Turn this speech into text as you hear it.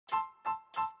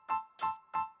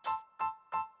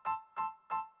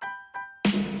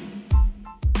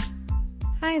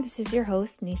Hi, this is your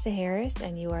host, Nisa Harris,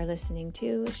 and you are listening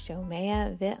to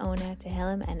Shomea Ve'ona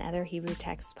Tehillim and Other Hebrew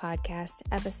Texts podcast,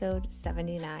 episode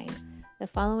 79. The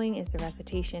following is the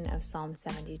recitation of Psalm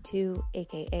 72,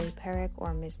 aka Perek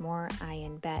or Mizmor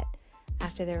Eyin Bet.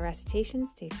 After the recitation,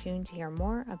 stay tuned to hear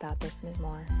more about this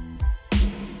mizmor.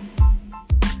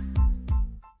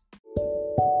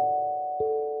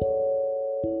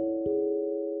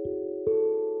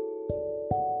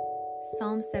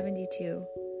 Psalm 72.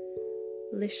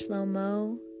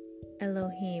 Lishlomo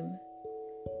Elohim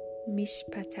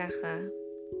Mishpatecha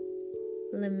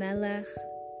Lemelech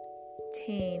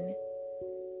Tain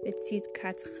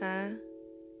V'tzidkatcha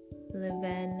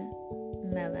Leven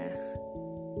Melech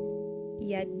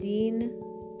Yadin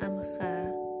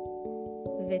Amcha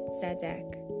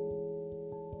V'tzedek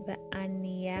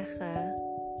V'aniyecha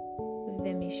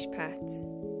V'mishpat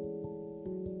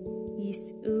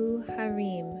Yis'u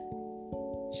Harim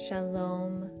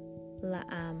Shalom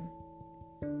La'am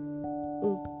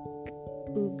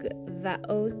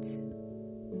Ugvaot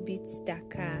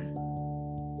Bitzdaka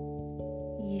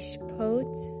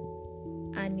Yishpot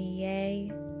Aniyei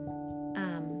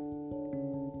Am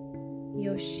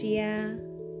Yoshia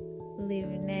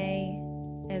Livnei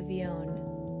Evion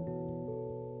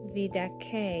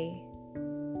Vidakei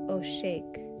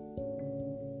Oshek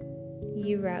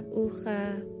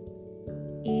Yiraucha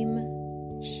Im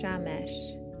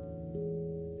Shamesh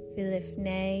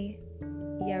Vilifnei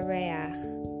Yareach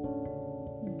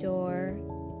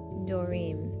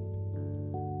Dorim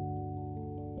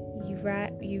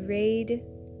Yired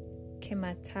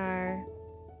Kematar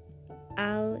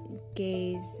Al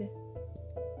Gez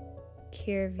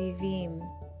Kirvivim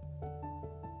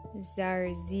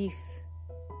Zarzif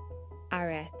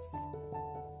Aretz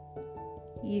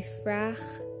Yifrach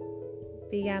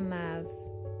Biyamav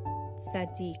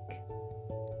Tzadik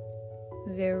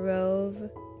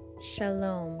Verov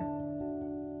Shalom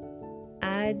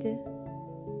Ad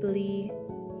Bli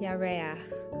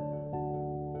Yareach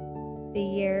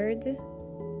V'yerd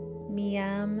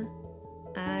Miyam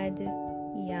Ad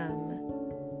Yam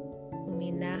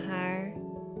Uminahar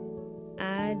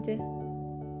Ad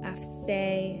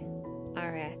Afsei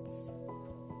Aretz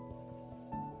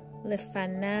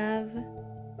Lefanav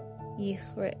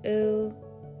Yichreu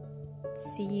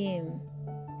Tziyim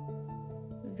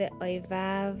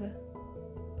Ve'oivav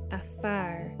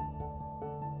Afar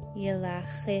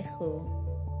Yelachechu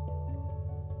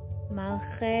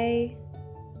Malchei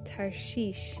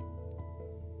Tarshish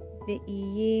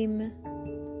Ve'iyim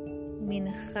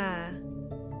Mincha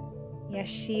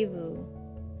Yashivu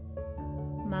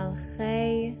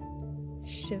Malchei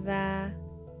Shva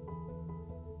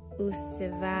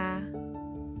Usiva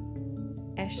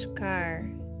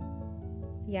Eshkar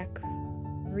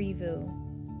Yakrivu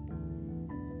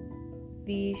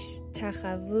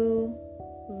Vishtachavu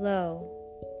Lo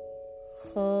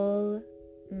Chol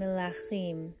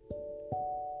Melachim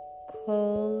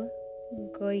Kol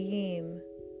Goyim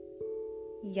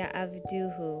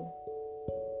Ya'avduhu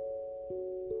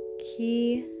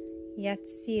Ki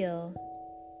Yatzil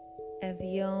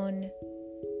Evion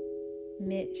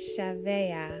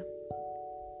Mishaveya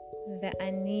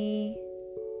Ve'ani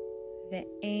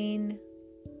Ve'ein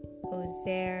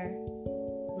Ozer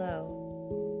Lo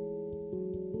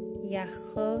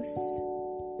Yachos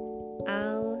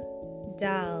Al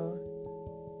Dal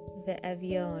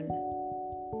Ve'evion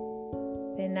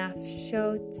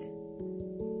Ve'nafshot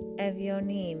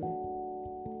Evionim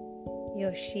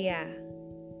Yoshia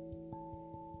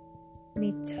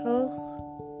Mitoch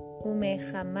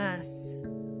Umechamas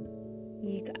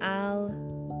Yig'al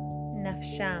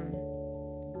Nafsham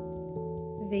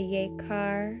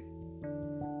Ve'yekar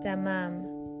Damam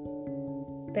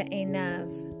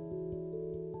Be'enav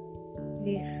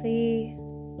V'chi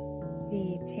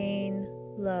V'yitain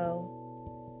Lo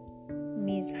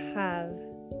Mizhav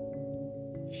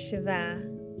Shva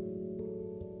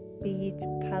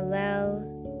V'yitpalel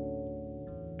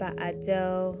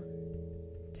Ba'ado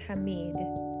Tamid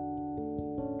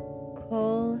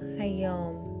Kol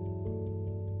Hayom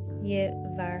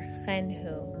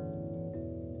Yivarchenhu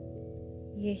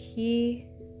Yehi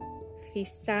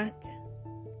Fisat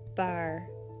Bar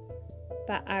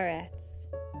Ba'aretz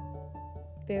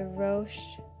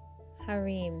Berosh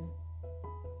Harim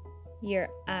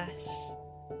Yirash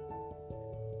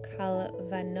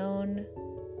Kalvanon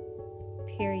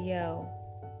Piryo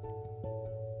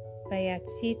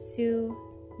Vayatzitzu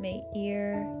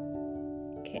Meir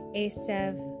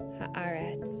Ke'esev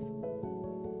Haaretz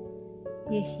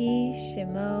Yehi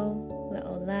Shemo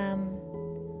Le'olam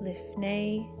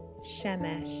Lifnei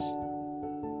Shemesh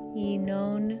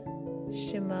Yinon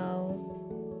Shemo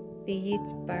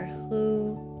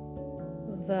V'yitbarchu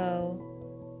uvo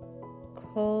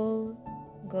kol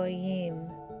goyim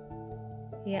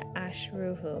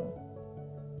ya'ashruhu.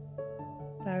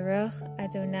 Baruch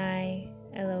Adonai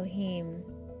Elohim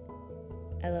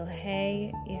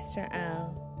Elohei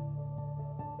Yisrael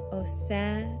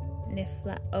Oseh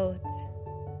niflaot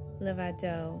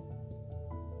levado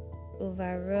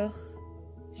uvaruch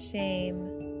shem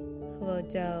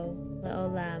chvodo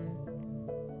leolam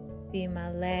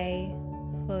v'malei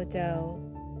chvodo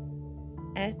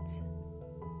et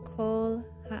kol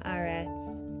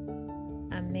haaretz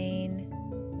amen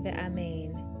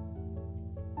ve'amen.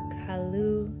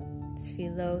 Kalu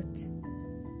tfilot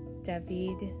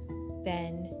David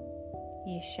ben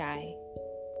Yishai.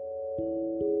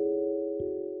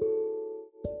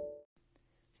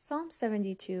 Psalm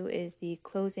 72 is the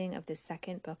closing of the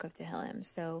second book of Tehillim,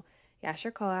 so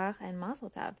Yasher Koach and Mazel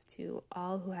Tov to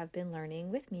all who have been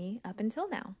learning with me up until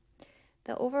now.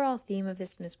 The overall theme of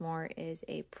this mizmor is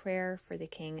a prayer for the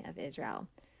King of Israel.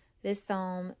 This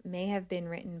psalm may have been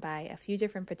written by a few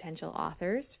different potential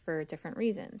authors for different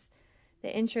reasons.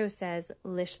 The intro says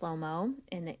Lishlomo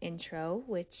in the intro,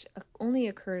 which only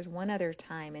occurs one other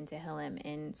time in Tehillim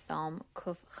in Psalm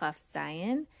Kuf Chaf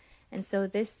Zayin, and so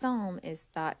this psalm is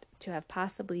thought to have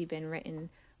possibly been written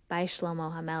by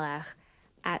Shlomo HaMelech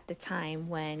at the time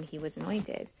when he was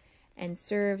anointed, and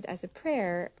served as a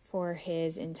prayer for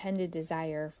his intended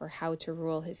desire for how to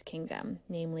rule his kingdom,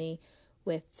 namely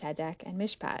with tzedek and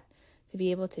mishpat, to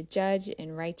be able to judge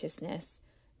in righteousness,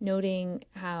 noting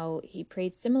how he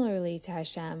prayed similarly to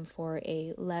Hashem for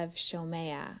a lev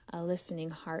shomea, a listening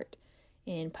heart,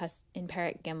 in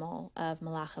Perek Gimel of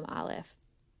Malachim Aleph.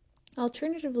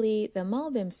 Alternatively, the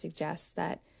Malbim suggests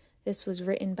that this was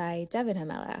written by David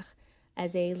HaMelech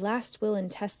as a last will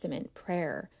and testament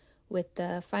prayer, with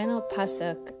the final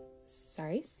pasuk,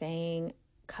 saying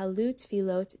Kalu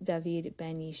tfilot David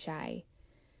ben Yishai,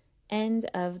 end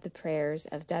of the prayers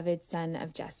of David, son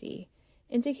of Jesse,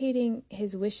 indicating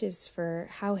his wishes for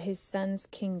how his son's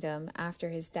kingdom after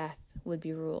his death would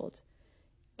be ruled,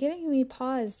 giving me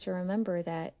pause to remember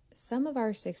that some of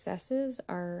our successes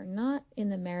are not in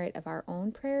the merit of our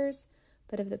own prayers,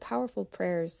 but of the powerful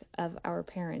prayers of our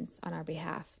parents on our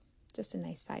behalf. Just a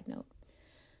nice side note.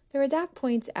 The Radak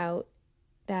points out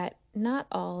that not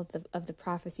all of the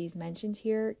prophecies mentioned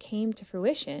here came to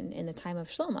fruition in the time of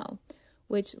Shlomo,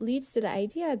 which leads to the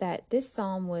idea that this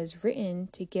psalm was written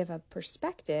to give a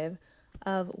perspective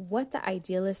of what the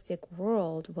idealistic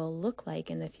world will look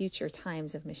like in the future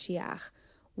times of Mashiach,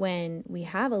 when we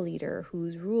have a leader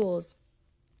who rules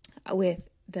with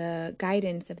the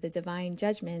guidance of the divine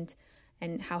judgment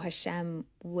and how Hashem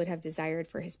would have desired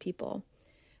for his people.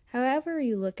 However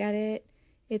you look at it,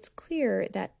 it's clear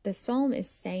that the psalm is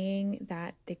saying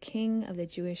that the king of the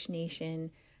Jewish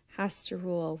nation has to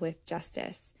rule with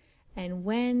justice. And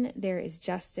when there is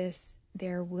justice,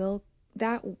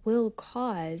 that will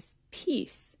cause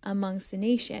peace amongst the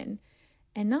nation,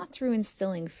 and not through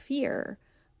instilling fear,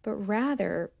 but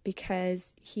rather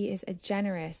because he is a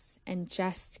generous and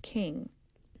just king,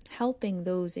 helping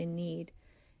those in need,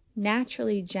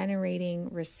 naturally generating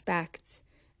respect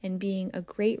and being a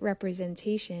great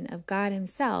representation of God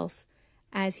himself,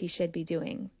 as he should be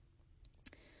doing.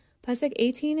 Pasuk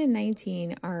 18 and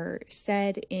 19 are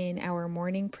said in our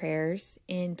morning prayers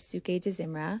in Psukei de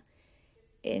Zimra.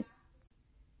 It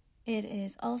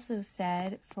is also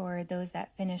said for those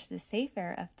that finish the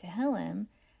Sefer of Tehillim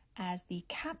as the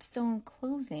capstone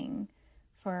closing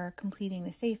for completing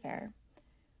the Sefer.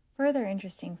 Further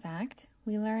interesting fact,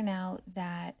 we learn out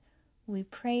that we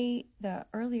pray the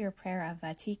earlier prayer of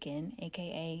Vatikin,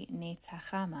 aka Neitz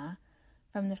HaChama,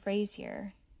 from the phrase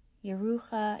here,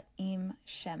 Yerucha im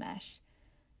Shemesh.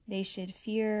 They should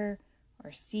fear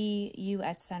or see you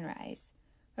at sunrise.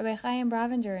 Rabbi Chaim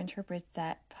Bravender interprets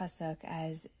that pasuk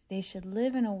as they should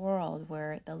live in a world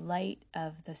where the light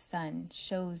of the sun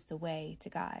shows the way to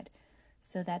God,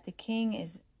 so that the king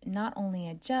is not only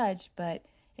a judge, but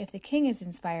if the king is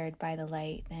inspired by the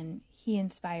light, then he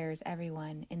inspires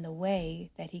everyone in the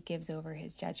way that he gives over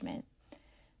his judgment.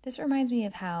 This reminds me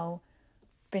of how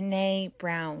Brene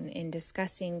Brown, in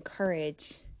discussing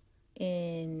courage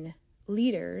in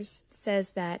leaders,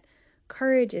 says that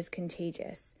courage is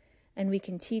contagious, and we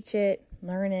can teach it,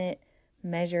 learn it,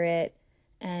 measure it,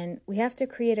 and we have to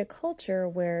create a culture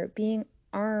where being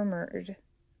armored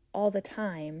all the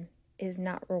time is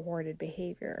not rewarded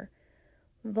behavior.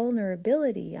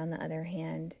 Vulnerability, on the other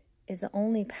hand, is the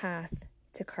only path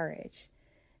to courage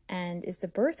and is the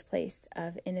birthplace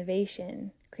of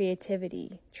innovation,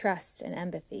 creativity, trust, and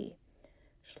empathy.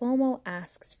 Shlomo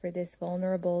asks for this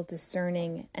vulnerable,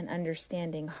 discerning, and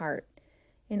understanding heart.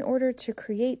 in order to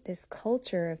create this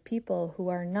culture of people who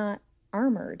are not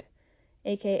armored,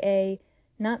 aka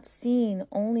not seen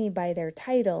only by their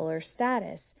title or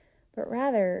status, but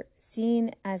rather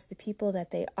seen as the people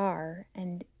that they are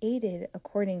and aided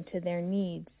according to their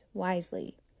needs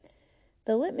wisely.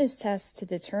 The litmus test to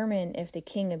determine if the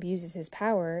king abuses his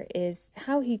power is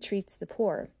how he treats the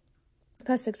poor.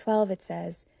 Pasuk 12, it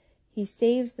says, "He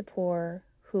saves the poor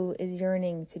who is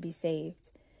yearning to be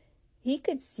saved." He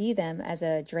could see them as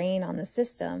a drain on the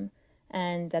system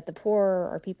and that the poor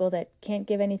are people that can't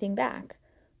give anything back.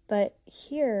 But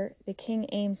here, the king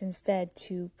aims instead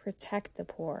to protect the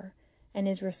poor and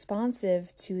is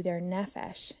responsive to their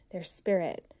nefesh, their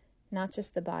spirit, not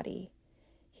just the body.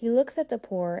 He looks at the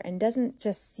poor and doesn't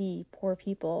just see poor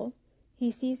people.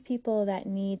 He sees people that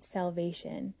need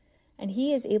salvation, and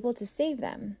he is able to save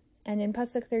them. And in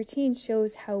Pasuk 13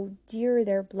 shows how dear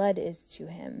their blood is to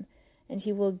him, and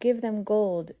he will give them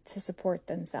gold to support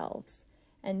themselves.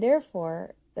 And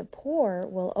therefore, the poor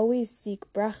will always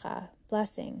seek bracha,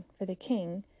 blessing, for the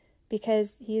king,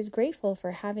 because he is grateful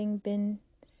for having been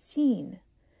seen.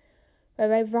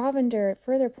 Rabbi Ravender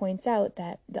further points out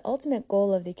that the ultimate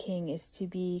goal of the king is to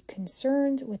be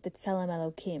concerned with the tselem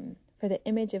Elokim, for the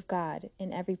image of God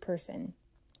in every person,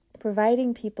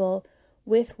 providing people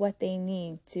with what they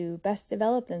need to best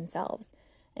develop themselves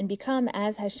and become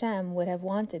as Hashem would have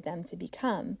wanted them to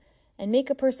become, and make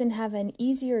a person have an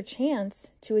easier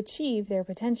chance to achieve their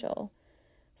potential.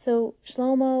 So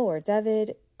Shlomo or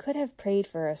David could have prayed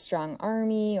for a strong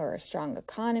army or a strong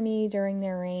economy during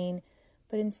their reign,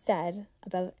 but instead,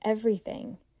 above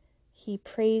everything, he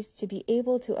prays to be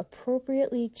able to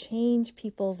appropriately change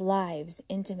people's lives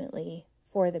intimately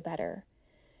for the better,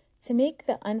 to make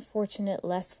the unfortunate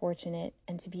less fortunate,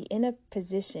 and to be in a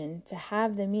position to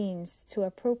have the means to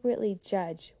appropriately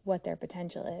judge what their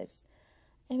potential is.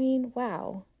 I mean,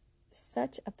 wow,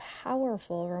 such a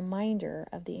powerful reminder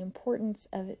of the importance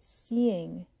of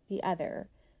seeing the other,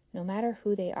 no matter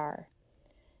who they are.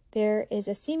 There is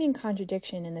a seeming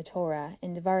contradiction in the Torah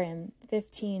in Devarim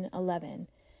 15:11.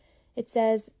 It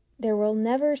says, "There will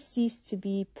never cease to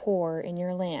be poor in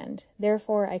your land.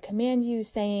 Therefore I command you,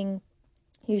 saying,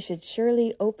 you should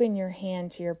surely open your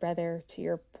hand to your brother, to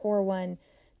your poor one,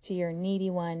 to your needy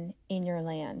one in your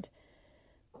land."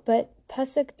 But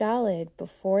Pasuk Daled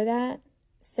before that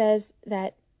says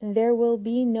that there will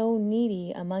be no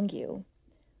needy among you.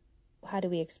 How do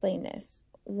we explain this?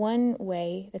 One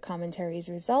way the commentaries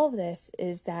resolve this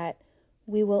is that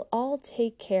we will all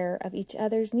take care of each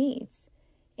other's needs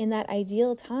in that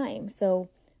ideal time. So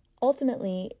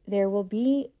ultimately, there will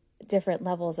be different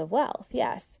levels of wealth,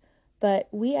 yes, but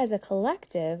we as a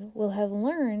collective will have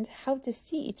learned how to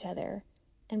see each other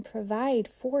and provide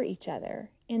for each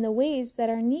other in the ways that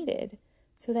are needed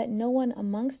so that no one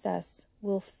amongst us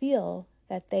will feel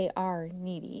that they are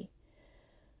needy.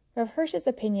 Rav Hirsch's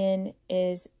opinion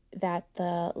is that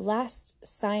the last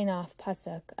sign-off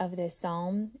pasuk of this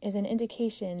psalm is an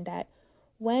indication that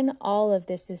when all of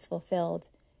this is fulfilled,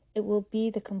 it will be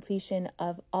the completion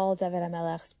of all David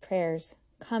HaMelech's prayers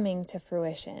coming to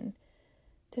fruition.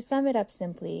 To sum it up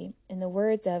simply, in the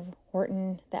words of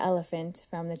Horton the elephant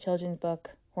from the children's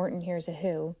book Horton Hears a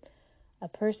Who, a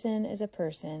person is a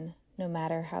person, no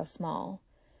matter how small.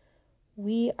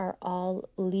 We are all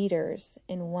leaders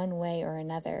in one way or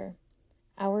another.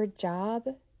 Our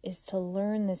job is to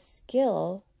learn the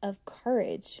skill of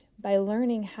courage by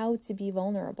learning how to be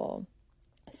vulnerable,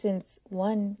 since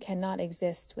one cannot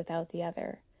exist without the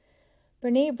other.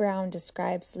 Brene Brown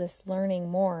describes this learning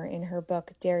more in her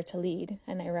book, Dare to Lead,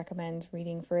 and I recommend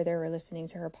reading further or listening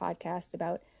to her podcast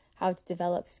about how to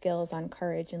develop skills on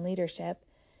courage and leadership.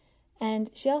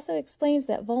 And she also explains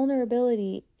that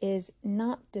vulnerability is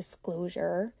not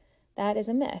disclosure. That is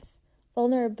a myth.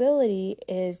 Vulnerability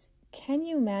is, can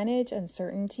you manage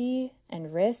uncertainty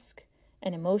and risk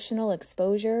and emotional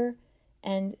exposure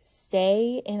and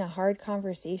stay in a hard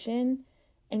conversation?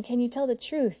 And can you tell the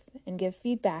truth and give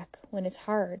feedback when it's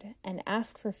hard and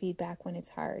ask for feedback when it's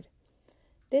hard?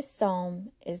 This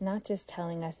psalm is not just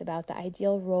telling us about the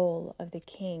ideal role of the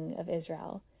king of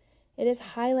Israel. It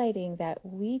is highlighting that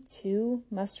we too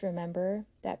must remember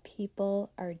that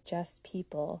people are just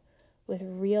people with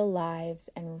real lives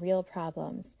and real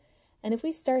problems. And if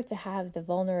we start to have the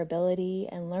vulnerability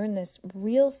and learn this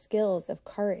real skills of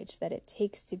courage that it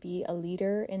takes to be a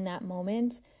leader in that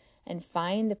moment and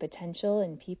find the potential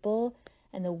in people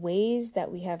and the ways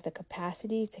that we have the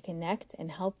capacity to connect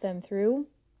and help them through,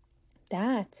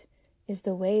 that is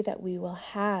the way that we will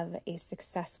have a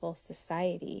successful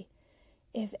society.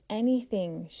 If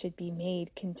anything should be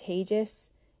made contagious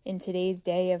in today's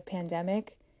day of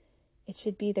pandemic, It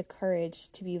should be the courage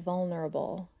to be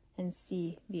vulnerable and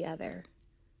see the other.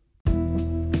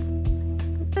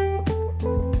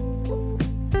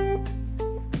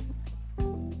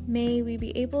 May we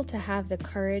be able to have the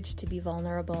courage to be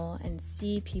vulnerable and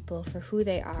see people for who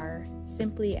they are,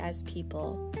 simply as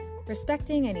people,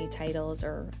 respecting any titles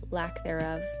or lack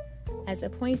thereof, as a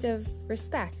point of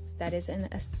respect that is an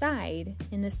aside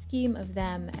in the scheme of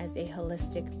them as a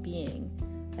holistic being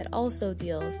that also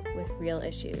deals with real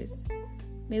issues.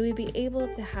 May we be able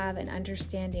to have an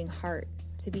understanding heart,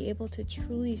 to be able to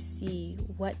truly see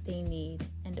what they need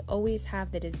and always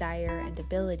have the desire and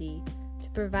ability to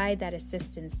provide that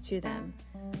assistance to them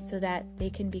so that they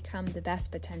can become the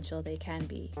best potential they can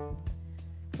be.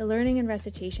 The learning and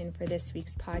recitation for this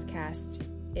week's podcast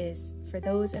is for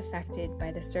those affected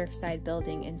by the Surfside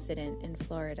building incident in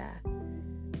Florida.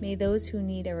 May those who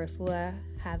need a refuah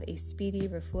have a speedy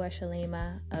refuah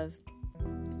shalema of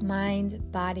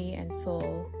mind, body, and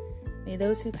soul. May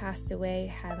those who passed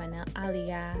away have an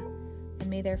aliyah, and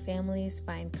may their families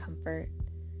find comfort.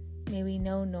 May we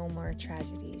know no more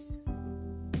tragedies.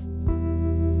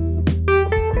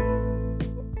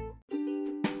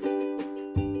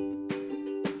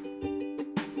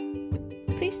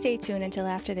 Please stay tuned until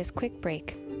after this quick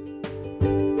break.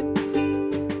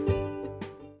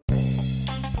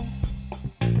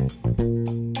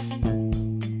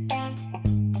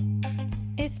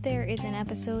 If there is an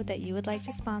episode that you would like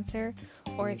to sponsor,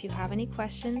 or if you have any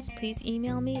questions, please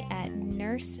email me at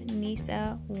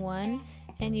nursenisa1,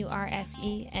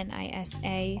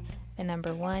 NURSENISA, the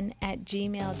number 1,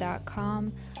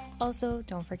 @gmail.com. Also,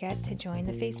 don't forget to join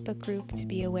the Facebook group to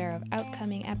be aware of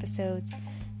upcoming episodes.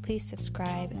 Please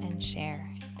subscribe and share.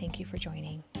 Thank you for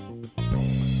joining.